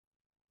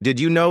Did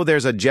you know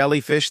there's a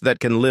jellyfish that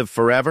can live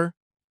forever?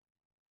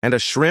 And a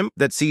shrimp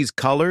that sees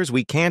colors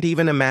we can't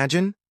even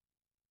imagine?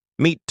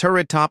 Meet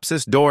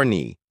Turritopsis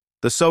dohrnii,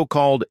 the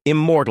so-called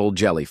immortal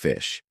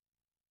jellyfish.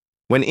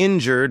 When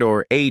injured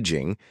or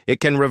aging, it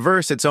can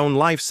reverse its own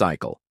life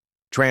cycle,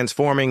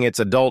 transforming its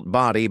adult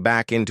body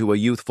back into a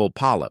youthful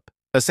polyp,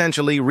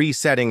 essentially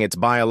resetting its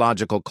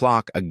biological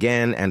clock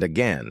again and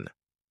again.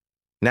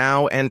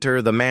 Now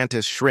enter the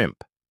Mantis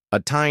shrimp, a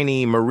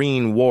tiny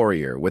marine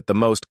warrior with the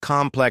most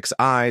complex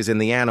eyes in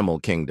the animal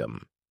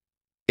kingdom.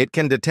 It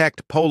can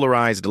detect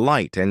polarized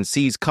light and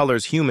sees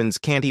colors humans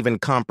can't even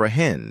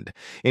comprehend,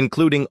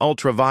 including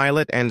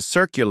ultraviolet and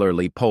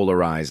circularly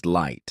polarized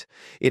light.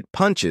 It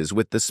punches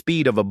with the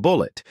speed of a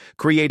bullet,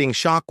 creating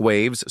shock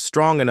waves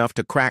strong enough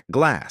to crack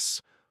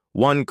glass.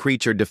 One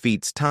creature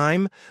defeats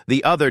time,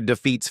 the other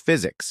defeats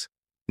physics.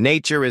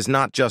 Nature is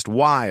not just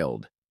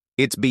wild,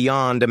 it's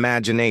beyond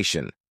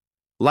imagination.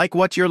 Like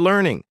what you're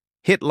learning?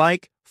 Hit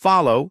like,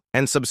 follow,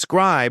 and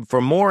subscribe for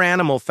more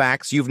animal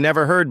facts you've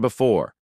never heard before.